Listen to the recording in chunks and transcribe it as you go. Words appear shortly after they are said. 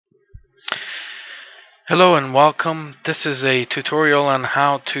Hello and welcome. This is a tutorial on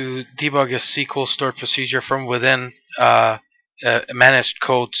how to debug a SQL stored procedure from within managed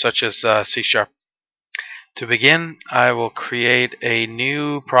code such as C#. To begin, I will create a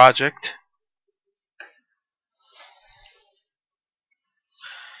new project.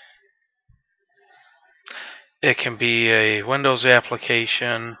 It can be a Windows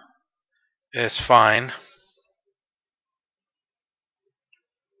application. It's fine.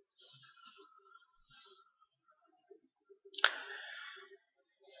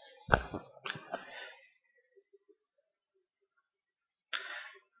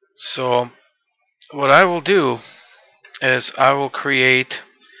 So what I will do is I will create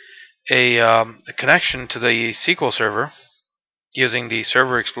a connection to the SQL server using the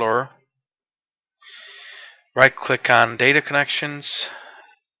Server Explorer. Right click on Data Connections,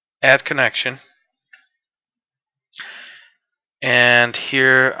 Add Connection, and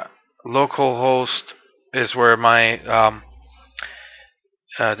here localhost is where my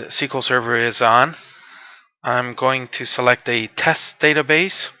the SQL Server is on. I'm going to select a test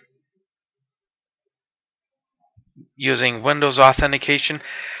database using Windows authentication.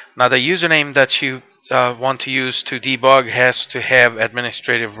 Now the username that you want to use to debug has to have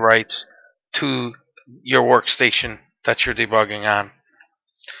administrative rights to your workstation that you're debugging on.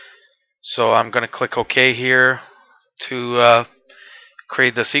 So I'm going to click OK here to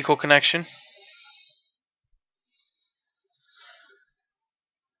create the SQL connection.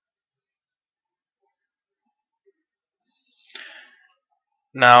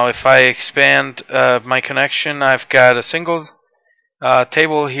 Now if I expand my connection, I've got a single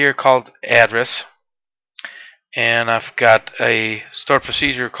table here called address, and I've got a stored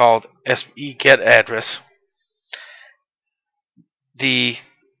procedure called SPGetAddress. The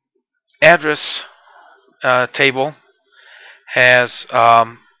address table has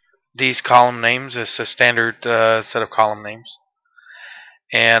these column names. It's a standard set of column names,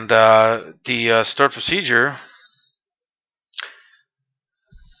 and the stored procedure,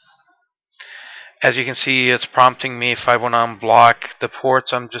 as you can see, it's prompting me if I want to unblock the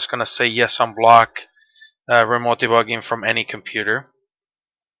ports. I'm just going to say yes, unblock remote debugging from any computer.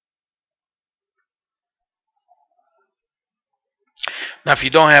 Now, if you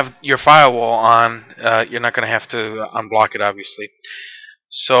don't have your firewall on, you're not going to have to unblock it, obviously.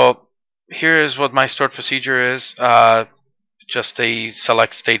 So here is what my stored procedure is. Just a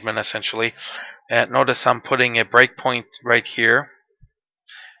select statement, essentially. And notice I'm putting a breakpoint right here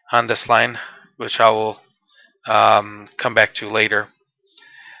on this line, which I will come back to later.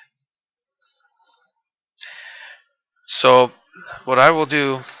 So what I will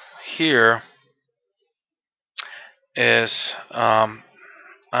do here is I'm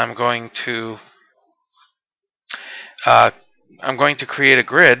going to create a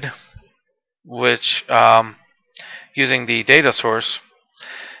grid, which using the data source.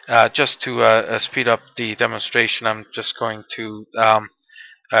 Just to speed up the demonstration, I'm just going to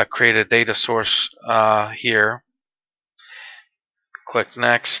create a data source here. Click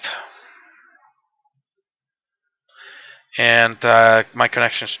Next. And my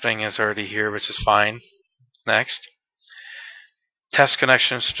connection string is already here, which is fine. Next. Test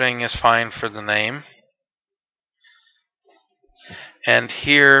connection string is fine for the name. And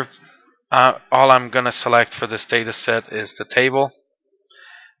here, all I'm going to select for this data set is the table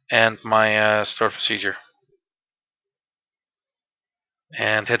and my stored procedure.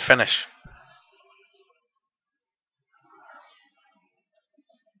 And hit Finish.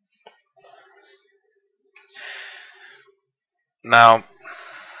 Now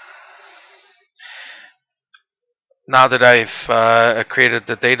that I've created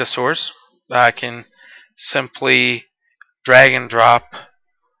the data source, I can simply drag and drop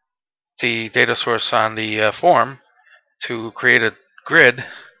the data source on the form to create a grid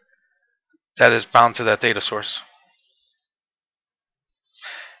that is bound to that data source.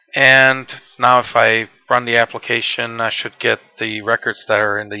 And now if I run the application, I should get the records that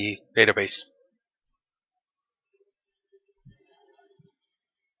are in the database.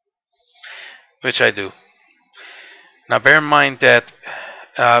 Which I do. Now bear in mind that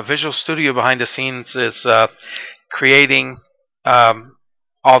Visual Studio behind the scenes is creating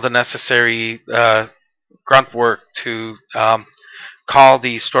all the necessary grunt work to call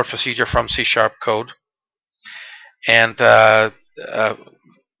the stored procedure from C# code and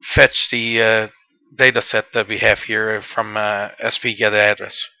fetch the data set that we have here from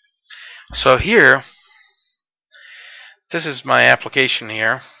SPGetAddress. So here, this is my application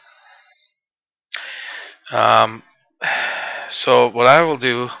here. So what I will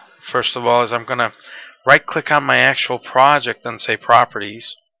do first of all is I'm going to right click on my actual project and say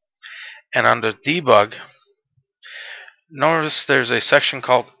Properties, And under Debug, notice there's a section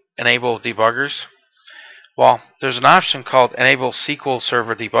called Enable Debuggers. Well, there's an option called Enable SQL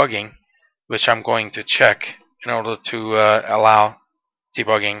Server Debugging, which I'm going to check in order to allow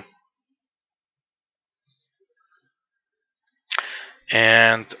debugging.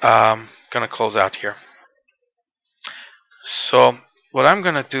 And I'm going to close out here. So what I'm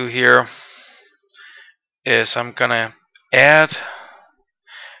going to do here is I'm going to add,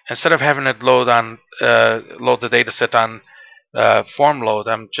 instead of having it load the data set on form load,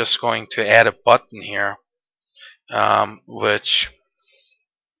 I'm just going to add a button here, which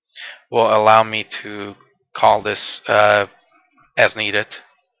will allow me to call this as needed,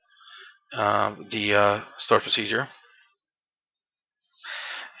 the stored procedure.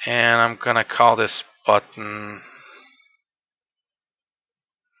 And I'm going to call this button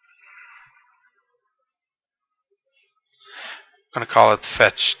I'm going to call it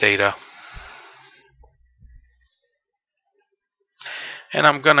fetch data. And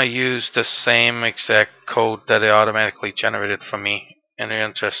I'm going to use the same exact code that it automatically generated for me in the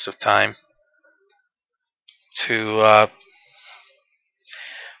interest of time to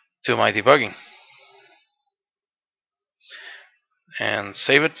do my debugging. And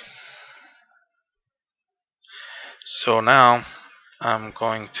save it. So now I'm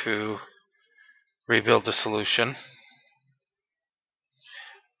going to rebuild the solution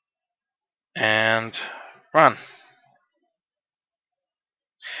and run.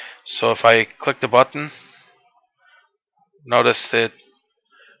 So if I click the button, notice that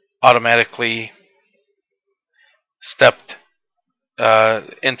automatically stepped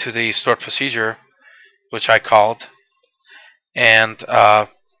into the stored procedure, which I called, and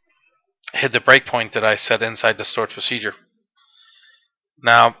hit the breakpoint that I set inside the stored procedure.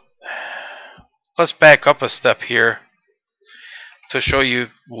 Now, let's back up a step here to show you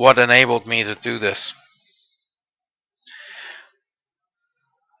what enabled me to do this.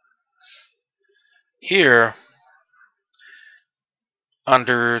 Here,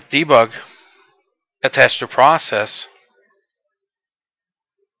 under Debug, attached to Process,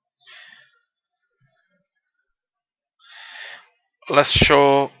 let's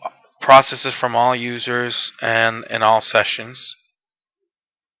show processes from all users and in all sessions.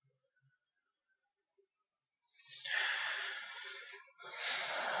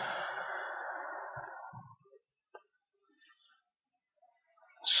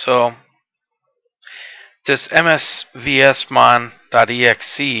 So this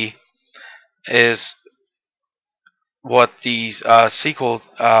msvsmon.exe is what the SQL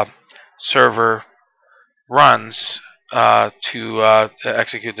server runs to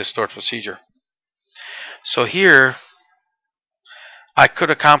execute the stored procedure. So here I could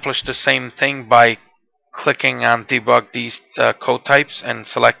accomplish the same thing by clicking on debug these code types and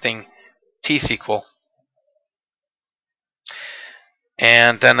selecting T-SQL,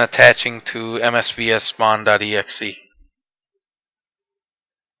 and then attaching to msvsmon.exe.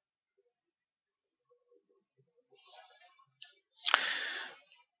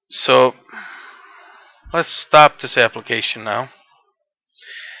 So let's stop this application now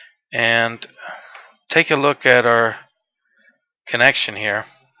and take a look at our connection here.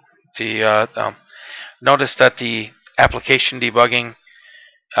 Notice that the application debugging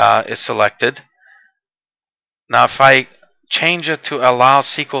is selected. Now if I change it to allow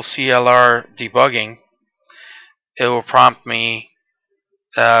SQL CLR debugging, it will prompt me,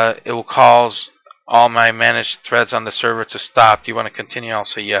 it will cause all my managed threads on the server to stop. Do you want to continue? I'll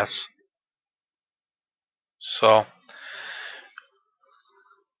say yes. So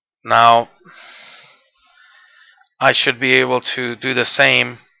now I should be able to do the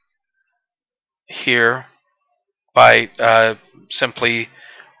same here by simply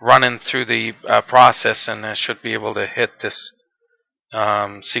running through the process, and I should be able to hit this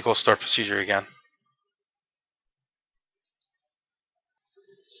SQL Stored Procedure again.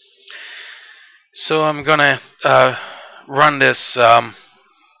 So I'm going to run this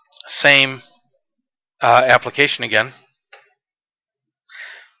same application again.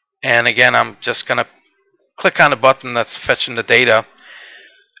 And again, I'm just going to click on the button that's fetching the data,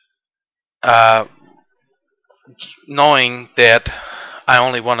 knowing that I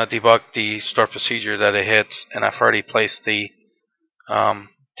only want to debug the stored procedure that it hits, and I've already placed the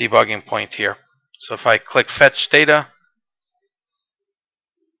debugging point here. So if I click Fetch Data,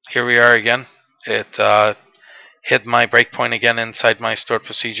 here we are again. It hit my breakpoint again inside my stored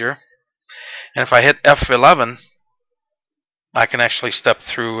procedure. And if I hit F11, I can actually step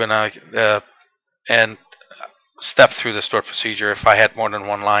through and step through the stored procedure if I had more than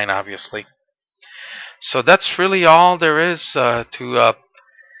one line, obviously. So that's really all there is to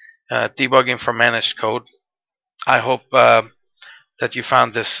debugging for managed code. I hope that you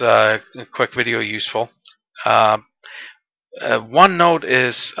found this quick video useful. One note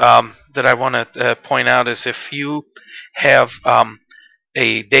is that I want to point out is if you have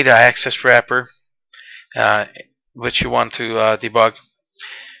a data access wrapper which you want to debug,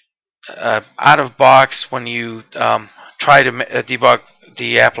 out of box when you try to debug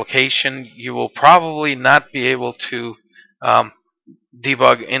the application, you will probably not be able to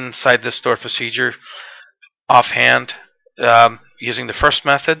debug inside the stored procedure offhand using the first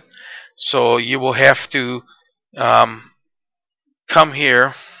method. So you will have to come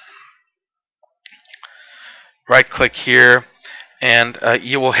here, right click here, and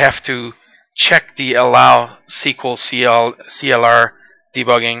you will have to check the allow SQL CLR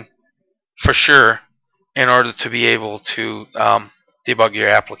debugging for sure in order to be able to debug your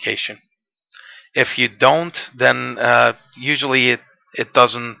application. If you don't, then usually it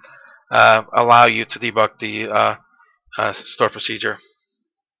doesn't allow you to debug the stored procedure.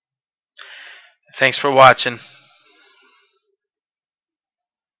 Thanks for watching.